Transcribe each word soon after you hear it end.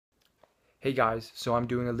Hey guys, so I'm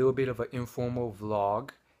doing a little bit of an informal vlog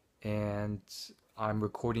and I'm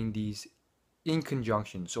recording these in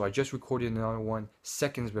conjunction. So I just recorded another one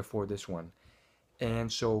seconds before this one.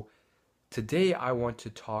 And so today I want to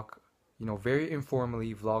talk, very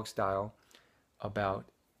informally, vlog style, about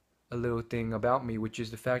a little thing about me, which is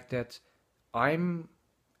the fact that I'm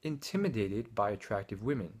intimidated by attractive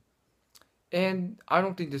women. And I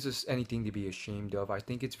don't think this is anything to be ashamed of. I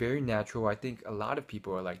think it's very natural. I think a lot of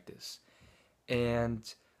people are like this.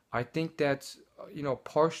 And I think that,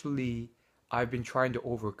 partially I've been trying to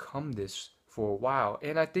overcome this for a while,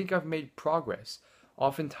 and I think I've made progress.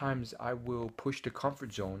 Oftentimes, I will push the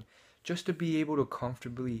comfort zone just to be able to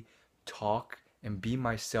comfortably talk and be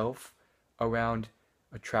myself around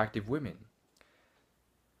attractive women.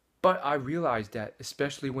 But I realize that,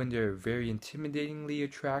 especially when they're very intimidatingly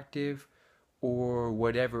attractive or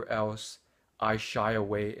whatever else, I shy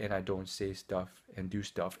away and I don't say stuff and do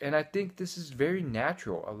stuff. And I think this is very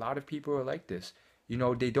natural. A lot of people are like this.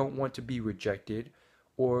 They don't want to be rejected,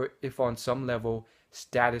 or if on some level,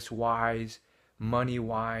 status wise, money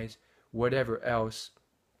wise, whatever else,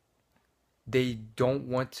 they don't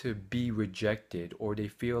want to be rejected, or they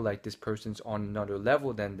feel like this person's on another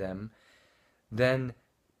level than them, then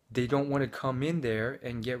they don't want to come in there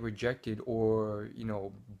and get rejected or,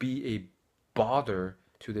 be a bother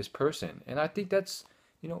to this person. And I think that's,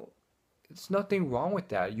 you know, it's nothing wrong with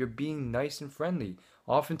that. You're being nice and friendly.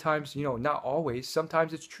 Oftentimes, not always,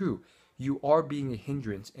 sometimes it's true. You are being a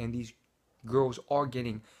hindrance, and these girls are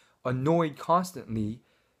getting annoyed constantly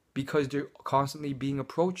because they're constantly being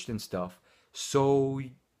approached and stuff. So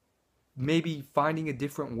maybe finding a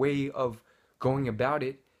different way of going about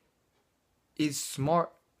it is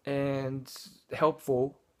smart and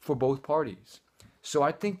helpful for both parties. So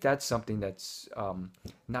I think that's something that's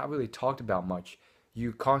not really talked about much.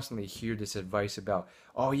 You constantly hear this advice about,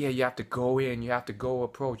 oh yeah, you have to go in, you have to go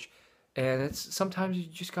approach, and it's sometimes you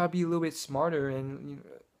just gotta be a little bit smarter, and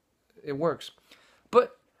it works.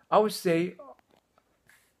 But I would say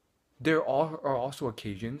are also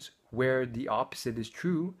occasions where the opposite is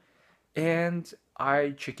true, and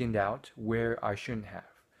I chickened out where I shouldn't have.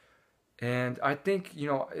 And I think,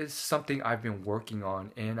 it's something I've been working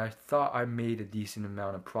on, and I thought I made a decent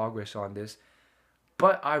amount of progress on this.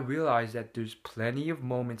 But I realized that there's plenty of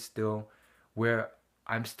moments still where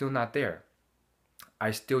I'm still not there.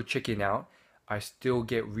 I still chicken out. I still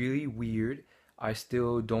get really weird. I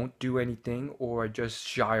still don't do anything, or I just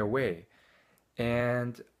shy away.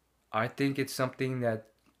 And I think it's something that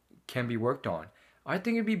can be worked on. I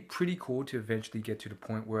think it'd be pretty cool to eventually get to the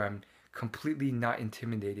point where I'm completely not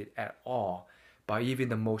intimidated at all by even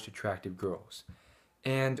the most attractive girls.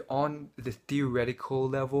 And on the theoretical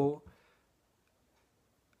level,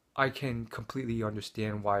 I can completely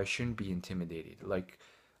understand why I shouldn't be intimidated. Like,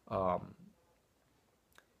 um,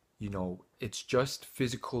 it's just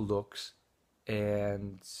physical looks,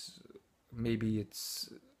 and maybe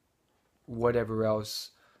it's whatever else.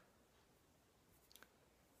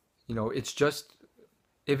 It's just,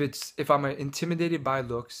 if I'm intimidated by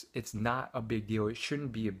looks, it's not a big deal. It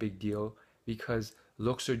shouldn't be a big deal because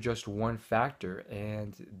looks are just one factor,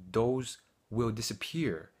 and those will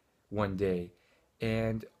disappear one day.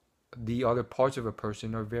 And the other parts of a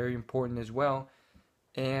person are very important as well.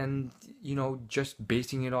 And, just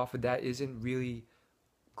basing it off of that isn't really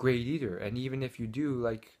great either. And even if you do,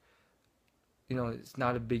 like, it's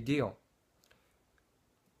not a big deal.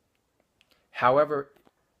 However,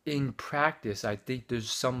 in practice, I think there's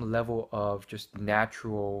some level of just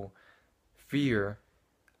natural fear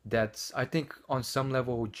that's, I think, on some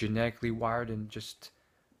level genetically wired and just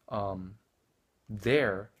um,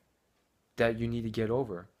 there, that you need to get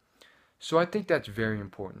over. So I think that's very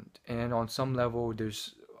important. And on some level,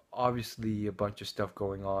 there's obviously a bunch of stuff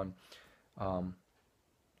going on. Um,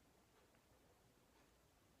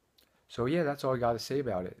 so yeah, that's all I got to say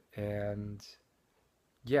about it. And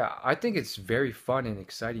yeah, I think it's very fun and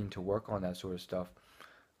exciting to work on that sort of stuff.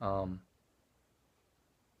 Um,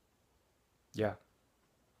 yeah.